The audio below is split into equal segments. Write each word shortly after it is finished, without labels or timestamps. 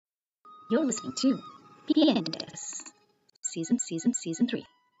You're listening to PNS Season 3.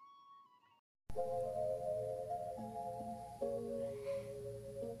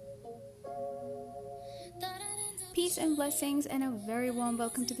 Peace and blessings and a very warm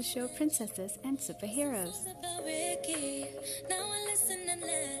welcome to the show Princesses and Superheroes.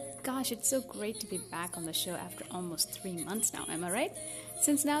 Gosh, it's so great to be back on the show after almost 3 months now, am I right?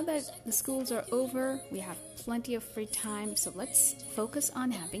 Since now that the schools are over, we have plenty of free time, so let's focus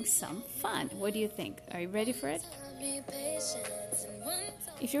on having some fun. What do you think? Are you ready for it?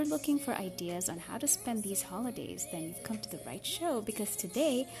 If you're looking for ideas on how to spend these holidays, then you've come to the right show because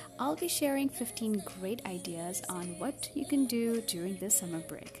today I'll be sharing 15 great ideas on what you can do during this summer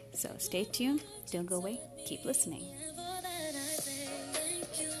break. So stay tuned, don't go away, keep listening.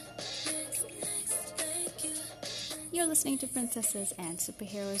 You're listening to Princesses and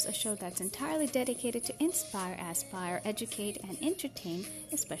Superheroes, a show that's entirely dedicated to inspire, aspire, educate, and entertain,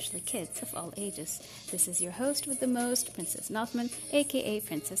 especially kids of all ages. This is your host with the most, Princess Nathman, aka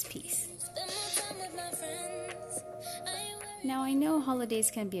Princess Peace. Now, I know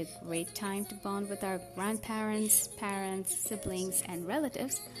holidays can be a great time to bond with our grandparents, parents, siblings, and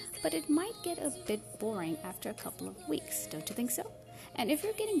relatives, but it might get a bit boring after a couple of weeks, don't you think so? And if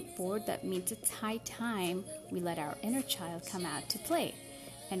you're getting bored, that means it's high time we let our inner child come out to play.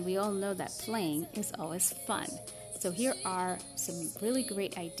 And we all know that playing is always fun. So here are some really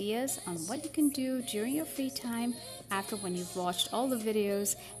great ideas on what you can do during your free time after when you've watched all the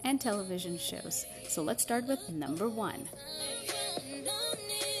videos and television shows. So let's start with number 1.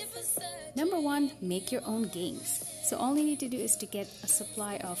 Number 1, make your own games. So all you need to do is to get a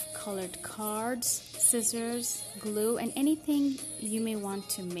supply of colored cards, scissors, glue, and anything you may want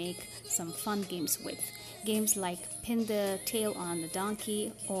to make some fun games with. Games like Pin the Tail on the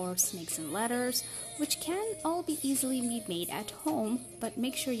Donkey or Snakes and Ladders, which can all be easily made at home, but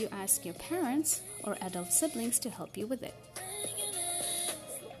make sure you ask your parents or adult siblings to help you with it.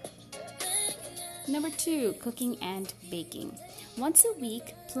 Number 2, cooking and baking. Once a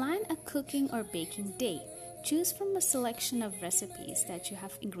week, plan a cooking or baking day. Choose from a selection of recipes that you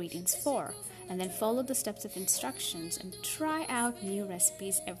have ingredients for, and then follow the steps of instructions and try out new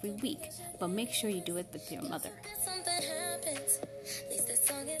recipes every week, but make sure you do it with your mother.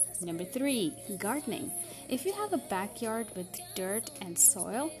 Number 3, gardening. If you have a backyard with dirt and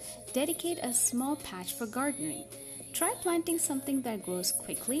soil, dedicate a small patch for gardening. Try planting something that grows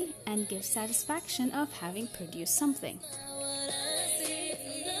quickly and gives satisfaction of having produced something.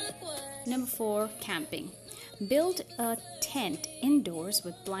 Number 4, camping. Build a tent indoors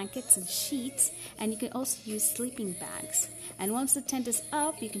with blankets and sheets, and you can also use sleeping bags. And once the tent is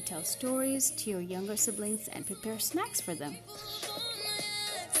up, you can tell stories to your younger siblings and prepare snacks for them.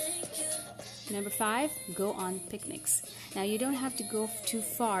 Number 5, go on picnics. Now, you don't have to go too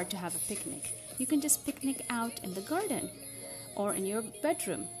far to have a picnic. You can just picnic out in the garden or in your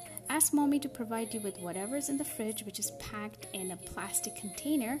bedroom. Ask mommy to provide you with whatever is in the fridge, which is packed in a plastic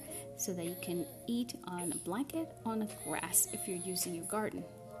container so that you can eat on a blanket on the grass if you're using your garden.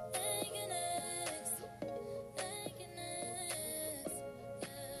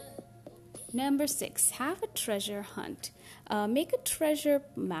 Number 6, have a treasure hunt. Make a treasure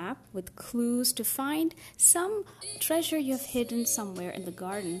map with clues to find some treasure you have hidden somewhere in the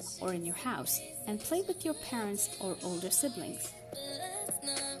garden or in your house, and play with your parents or older siblings.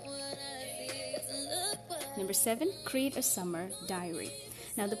 Number 7, create a summer diary.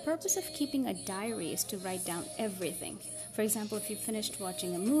 Now, the purpose of keeping a diary is to write down everything. For example, if you finished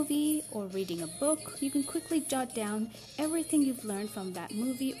watching a movie or reading a book, you can quickly jot down everything you've learned from that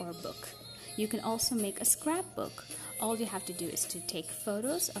movie or book. You can also make a scrapbook. All you have to do is to take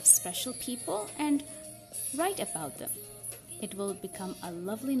photos of special people and write about them. It will become a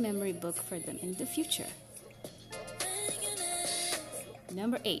lovely memory book for them in the future.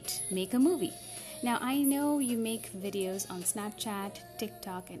 Number 8, make a movie. Now, I know you make videos on Snapchat,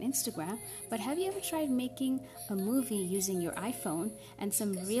 TikTok, and Instagram, but have you ever tried making a movie using your iPhone and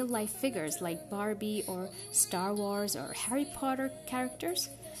some real-life figures like Barbie or Star Wars or Harry Potter characters?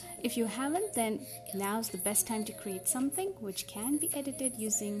 If you haven't, then now's the best time to create something which can be edited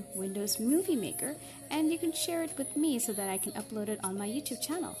using Windows Movie Maker, and you can share it with me so that I can upload it on my YouTube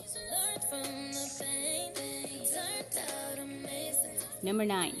channel. Number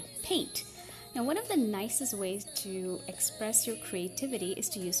 9, paint. Now, one of the nicest ways to express your creativity is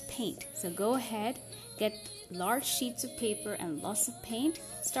to use paint. So go ahead, get large sheets of paper and lots of paint.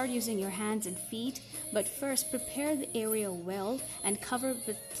 Start using your hands and feet, but first prepare the area well and cover it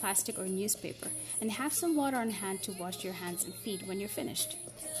with plastic or newspaper. And have some water on hand to wash your hands and feet when you're finished.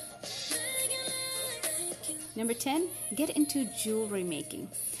 Number 10, get into jewelry making.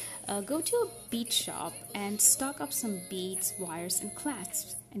 Go to a bead shop and stock up some beads, wires, and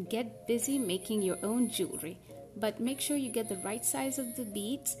clasps and get busy making your own jewelry. But make sure you get the right size of the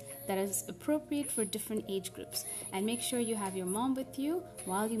beads that is appropriate for different age groups. And make sure you have your mom with you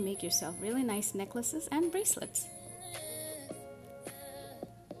while you make yourself really nice necklaces and bracelets.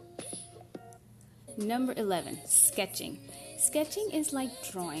 Number 11, sketching. Sketching is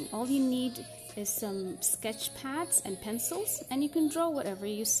like drawing. All you need is some sketch pads and pencils, and you can draw whatever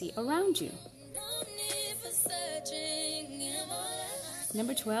you see around you.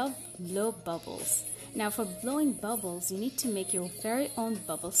 Number 12, blow bubbles. Now for blowing bubbles, you need to make your very own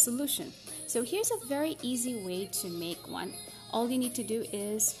bubble solution. So here's a very easy way to make one. All you need to do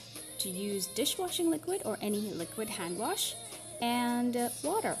is to use dishwashing liquid or any liquid hand wash and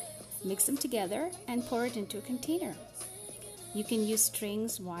water. Mix them together and pour it into a container. You can use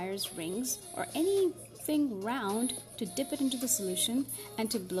strings, wires, rings, or anything round to dip it into the solution and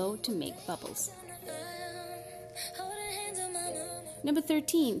to blow to make bubbles. Number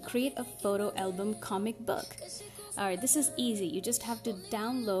 13, create a photo album comic book. Alright, this is easy. You just have to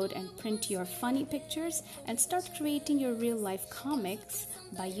download and print your funny pictures and start creating your real life comics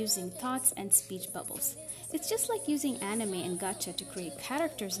by using thoughts and speech bubbles. It's just like using anime and gacha to create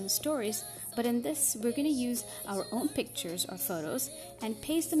characters and stories, but in this, we're going to use our own pictures or photos and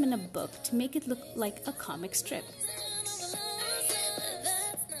paste them in a book to make it look like a comic strip.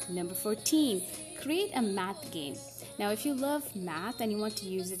 Number 14, create a math game. Now, if you love math and you want to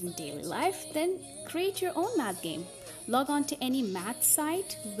use it in daily life, then create your own math game. Log on to any math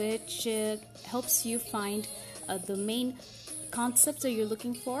site which helps you find the main concepts that you're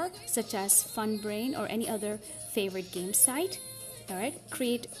looking for, such as FunBrain or any other favorite game site. All right,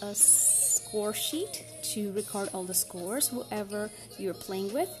 create a score sheet to record all the scores, whoever you're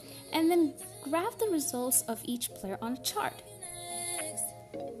playing with, and then graph the results of each player on a chart.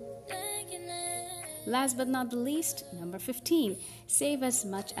 Last but not the least, number 15, save as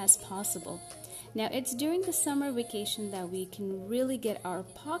much as possible. Now, it's during the summer vacation that we can really get our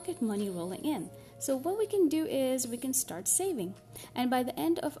pocket money rolling in. So what we can do is we can start saving. And by the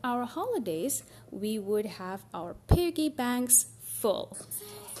end of our holidays, we would have our piggy banks full.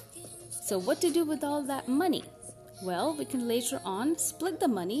 So what to do with all that money? Well, we can later on split the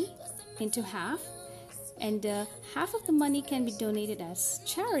money into half. And half of the money can be donated as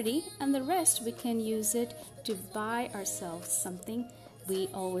charity, and the rest we can use it to buy ourselves something we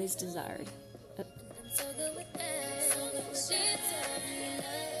always desired.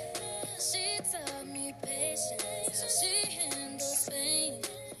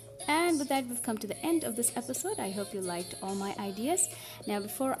 And with that, we've come to the end of this episode. I hope you liked all my ideas. Now,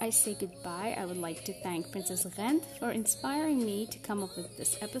 before I say goodbye, I would like to thank Princess Rent for inspiring me to come up with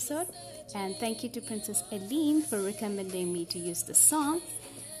this episode. And thank you to Princess Eileen for recommending me to use this song.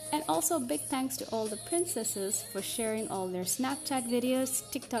 And also big thanks to all the princesses for sharing all their Snapchat videos,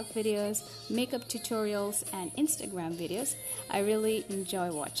 TikTok videos, makeup tutorials, and Instagram videos. I really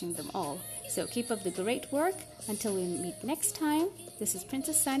enjoy watching them all. So keep up the great work. Until we meet next time, this is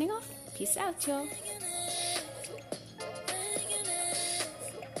Princess signing off. Peace out, y'all.